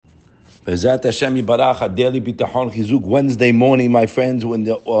Bezat Hashem Yibarach, a daily bitachon chizuk Wednesday morning, my friends, when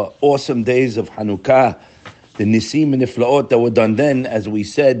the awesome days of Hanukkah, the nisim and niflaot that were done then, as we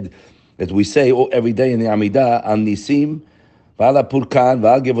say every day in the Amidah, al nisim, ועל הפורקן,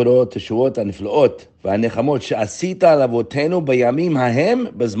 ועל גבורות, תשועות, הנפלאות, והנחמות שעשית על אבותינו בימים ההם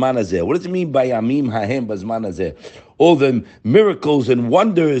בזמן הזה. What does it mean בימים ההם בזמן הזה? All the miracles and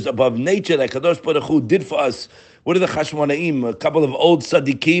wonders above nature that Kadosh Baruch Hu did for us. What are the Chashmonaim? A couple of old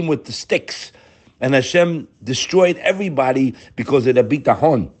tzaddikim with the sticks. And Hashem destroyed everybody because of the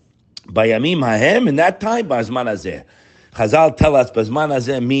bitachon. Bayamim hahem, in that time, b'zman hazeh. Chazal tell us, b'zman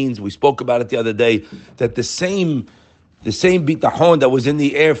hazeh means, we spoke about it the other day, that the same bitachon that was in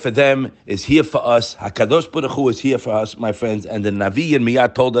the air for them is here for us. HaKadosh Baruch Hu is here for us, my friends. And the Navi and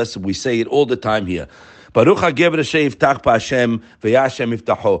Miyah told us, we say it all the time here. Baruch HaGever Asher Yiftach B'Hashem V'Yashem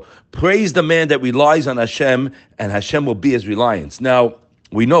Yiftacho. Praise the man that relies on Hashem, and Hashem will be his reliance. Now,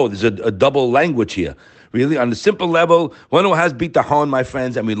 we know there's a double language here. Really, on the simple level, one who has bitachon, my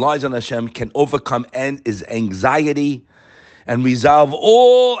friends, and relies on Hashem can overcome his anxiety and resolve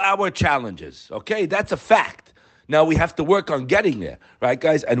all our challenges. Okay, that's a fact. Now, we have to work on getting there, right,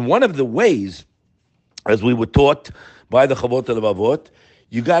 guys? And one of the ways, as we were taught by the Chavot HaLevavot,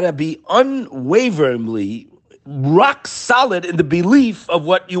 you got to be unwaveringly rock solid in the belief of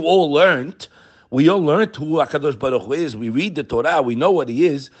what you all learned. We all learned who HaKadosh Baruch Hu is. We read the Torah. We know what he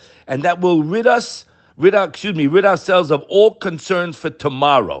is. And that will rid ourselves of all concerns for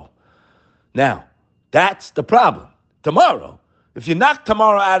tomorrow. Now, that's the problem. Tomorrow. If you knock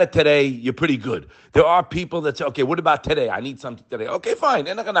tomorrow out of today, you're pretty good. There are people that say, okay, what about today? I need something today. Okay, fine,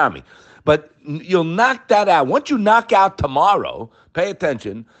 enaganami. But you'll knock that out. Once you knock out tomorrow, pay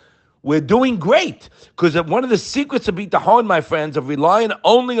attention, we're doing great. Because one of the secrets of bitachon, my friends, of relying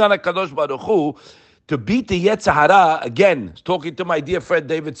only on a Kadosh Baruch Hu, to beat the Yetzer Hara, again, talking to my dear friend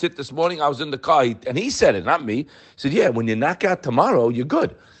David Sitt this morning, I was in the car, and he said it, not me. He said, yeah, when you knock out tomorrow, you're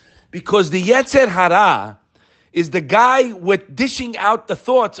good. Because the Yetzer Hara is the guy with dishing out the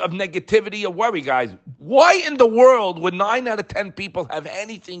thoughts of negativity or worry, guys. Why in the world would 9 out of 10 people have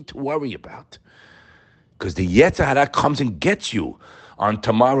anything to worry about? Because the Yetzer Hara comes and gets you on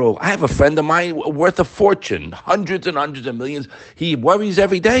tomorrow. I have a friend of mine worth a fortune, hundreds and hundreds of millions. He worries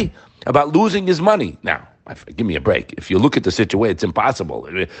every day about losing his money. Now, give me a break. If you look at the situation, it's impossible.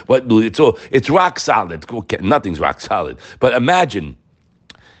 It's rock solid. Nothing's rock solid. But imagine,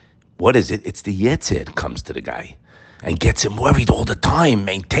 what is it? It's the Yetzer that comes to the guy and gets him worried all the time,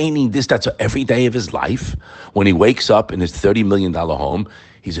 maintaining this, that's every day of his life. When he wakes up in his $30 million home,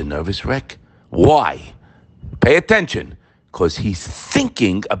 he's a nervous wreck. Why? Pay attention. Because he's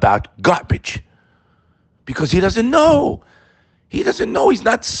thinking about garbage. Because he doesn't know. He's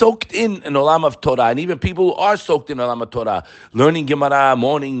not soaked in an olam of Torah. And even people who are soaked in olam of Torah, learning Gemara,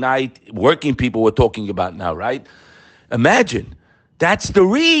 morning, night, working people we're talking about now, right? Imagine. That's the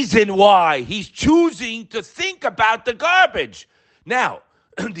reason why he's choosing to think about the garbage. Now,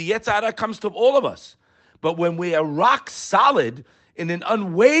 the Yetzer Hara comes to all of us. But when we are rock solid in an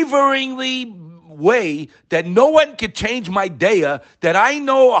unwaveringly way that no one can change my daya, that I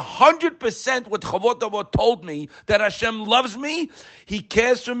know 100% what Chavot HaLevavot told me, that Hashem loves me, He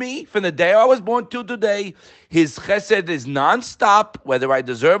cares for me from the day I was born till today. His chesed is nonstop, whether I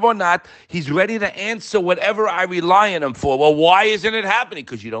deserve or not. He's ready to answer whatever I rely on Him for. Well, why isn't it happening?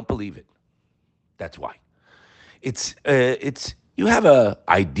 Because you don't believe it. That's why. It's you have an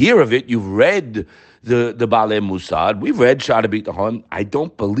idea of it. You've read the Baalei Musad. We've read Shara B'Tachon. I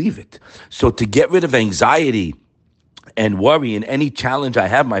don't believe it. So to get rid of anxiety and worry in any challenge I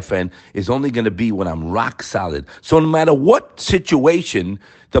have, my friend, is only going to be when I'm rock solid. So no matter what situation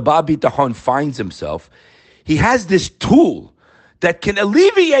the Baal B'Tachon finds himself, he has this tool that can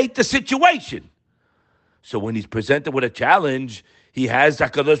alleviate the situation. So when he's presented with a challenge, he has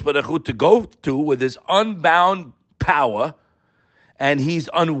HaKadosh Baruch Hu to go to with his unbound power, and he's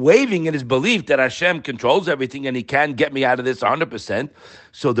unwavering in his belief that Hashem controls everything and He can get me out of this 100%.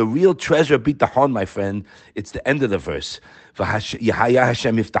 So the real treasure of bitachon, my friend, it's the end of the verse. Yahaya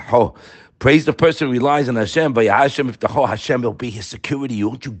Hashem yiftacho. Praise the person who relies on Hashem, but Hashem yiftacho. Hashem will be his security.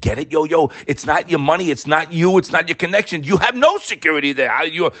 Don't you get it? Yo, it's not your money, it's not you, it's not your connections. You have no security there.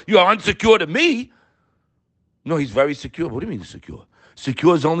 You're unsecure to me. No, he's very secure. What do you mean secure?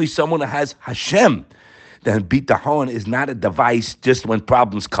 Secure is only someone that has Hashem. Then bitachon is not a device just when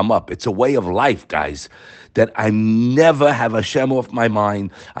problems come up. It's a way of life, guys, that I never have Hashem off my mind.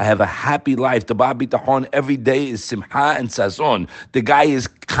 I have a happy life. The Baal Bitachon every day is simcha and sazon. The guy is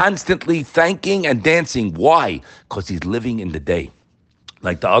constantly thanking and dancing. Why? Because he's living in the day.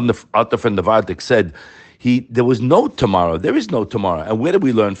 Like the Alter from the Wed Dec said, There was no tomorrow. There is no tomorrow. And where do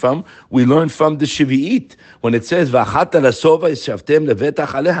we learn from? We learn from the Shivi'it when it says "V'achata lasova yishavtem levetach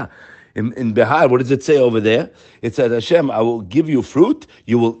aleha." In Behar, what does it say over there? It says, Hashem, I will give you fruit,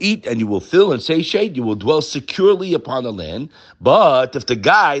 you will eat, and you will fill and satiate, you will dwell securely upon the land. But if the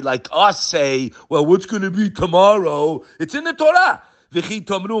guy like us say, well, what's going to be tomorrow? It's in the Torah.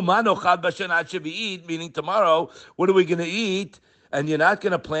 Meaning tomorrow, what are we going to eat? And you're not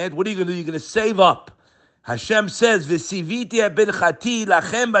going to plant. What are you going to do? You're going to save up. Hashem says,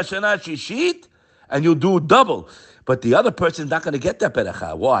 and you'll do double. But the other person's not going to get that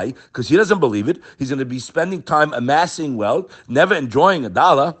beracha. Why? Because he doesn't believe it. He's going to be spending time amassing wealth, never enjoying a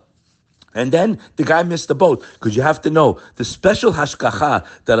dollar. And then the guy missed the boat. Because you have to know, the special hashkacha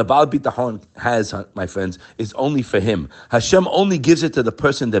that a Baal Bitachon has, my friends, is only for him. Hashem only gives it to the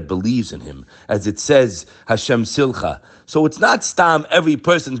person that believes in him. As it says, Hashem Silcha. So it's not stam, every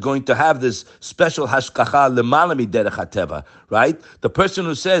person's going to have this special hashkacha lemala miderech hateva, right? The person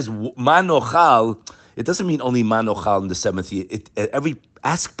who says, manochal, it doesn't mean only manochal in the seventh year. Every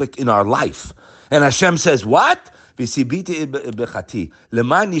aspect in our life. And Hashem says, what? That's what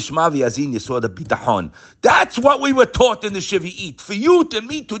we were taught in the Shivi'it. For you and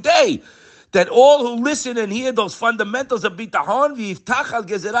me today, that all who listen and hear those fundamentals of bitachon,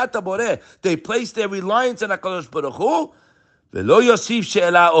 they place their reliance on HaKadosh Baruch Hu,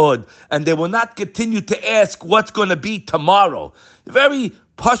 and they will not continue to ask what's going to be tomorrow. Very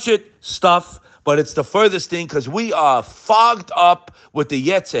pashut stuff. But it's the furthest thing because we are fogged up with the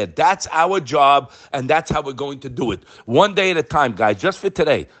yetzer. That's our job, and that's how we're going to do it. One day at a time, guys, just for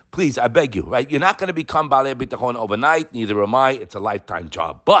today. Please, I beg you, right? You're not going to become Balei Bitachon overnight, neither am I. It's a lifetime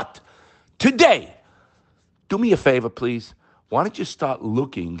job. But today, do me a favor, please. Why don't you start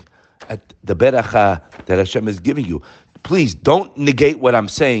looking at the beracha that Hashem is giving you? Please, don't negate what I'm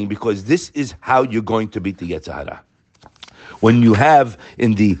saying because this is how you're going to beat the Yetzer Hara. When you have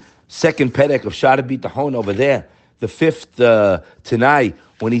in the second perek of Shara Bitachon over there, the fifth Tanai,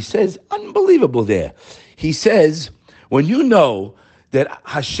 when he says, unbelievable there, he says, when you know that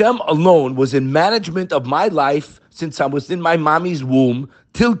Hashem alone was in management of my life since I was in my mommy's womb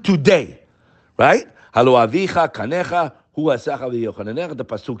till today, right? Halo avicha kanecha hu asacha v'yochanecha. The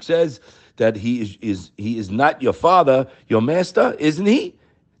pasuk says that he is not your father, your master, isn't he?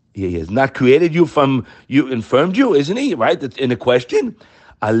 He has not created you from you, informed you, isn't he? Right? That's in a question.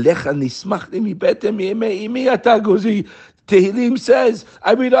 Tehillim says,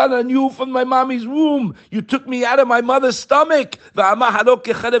 I relied on you from my mommy's womb. You took me out of my mother's stomach. And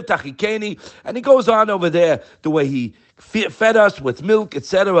he goes on over there, the way he fed us with milk,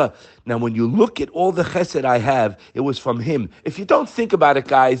 etc. Now, when you look at all the chesed I have, it was from him. If you don't think about it,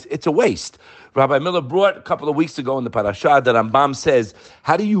 guys, it's a waste. Rabbi Miller brought a couple of weeks ago in the parasha that Rambam says,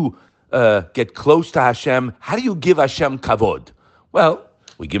 how do you get close to Hashem? How do you give Hashem kavod? Well,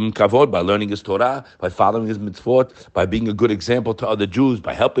 we give him kavod by learning his Torah, by following his mitzvot, by being a good example to other Jews,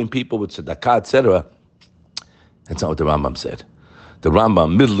 by helping people with tzedakah, etc. That's not what the Rambam said. The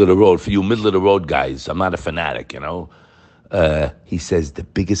Rambam, middle of the road, for you middle of the road guys, I'm not a fanatic, he says the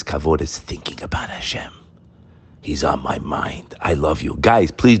biggest kavod is thinking about Hashem. He's on my mind. I love you.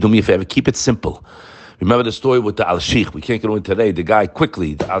 Guys, please do me a favor, keep it simple. Remember the story with the Al-Sheikh. We can't get into today. The guy,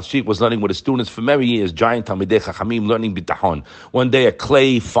 quickly, the Al-Sheikh was learning with his students for many years, giant Talmidei Chachamim, learning bitachon. One day, a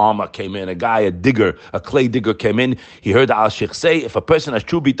clay farmer came in, a clay digger came in. He heard the Al-Sheikh say, if a person has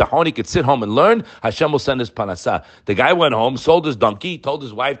true bitachon, he could sit home and learn, Hashem will send his panasah. The guy went home, sold his donkey, told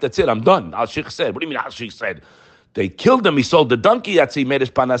his wife, that's it, I'm done. Al-Sheikh said, what do you mean Al-Sheikh said? They killed him, he sold the donkey, that's he made his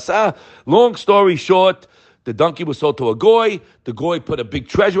panasah. Long story short, the donkey was sold to a goy. The goy put a big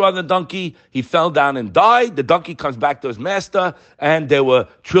treasure on the donkey. He fell down and died. The donkey comes back to his master, and they were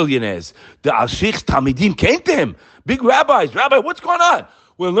trillionaires. The Al-Sheikh's Talmidim came to him. Big rabbis. Rabbi, what's going on?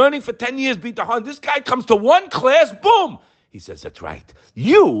 We're learning for 10 years, bitachon. This guy comes to one class, boom. He says, that's right.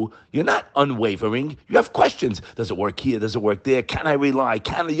 You're not unwavering. You have questions. Does it work here? Does it work there? Can I rely?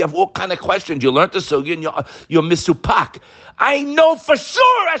 You have all kind of questions. You learned the sugya and you're misupak. I know for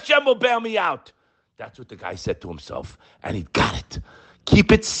sure Hashem will bail me out. That's what the guy said to himself. And he got it.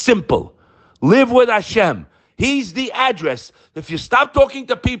 Keep it simple. Live with Hashem. He's the address. If you stop talking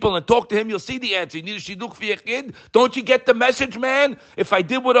to people and talk to him, you'll see the answer. You need a shidduch for your kid? Don't you get the message, man? If I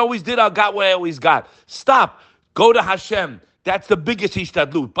did what I always did, I got what I always got. Stop. Go to Hashem. That's the biggest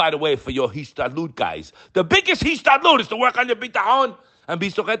hishtadlut. By the way, for your hishtadlut guys, the biggest hishtadlut is to work on your bitachon and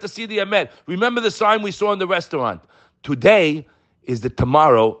be sochet to see the emet. Remember the sign we saw in the restaurant. Today is the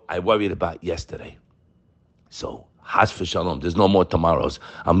tomorrow I worried about yesterday. So, Has for Shalom. There's no more tomorrows.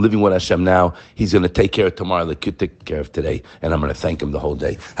 I'm living with Hashem now. He's going to take care of tomorrow like you take care of today. And I'm going to thank him the whole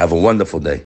day. Have a wonderful day.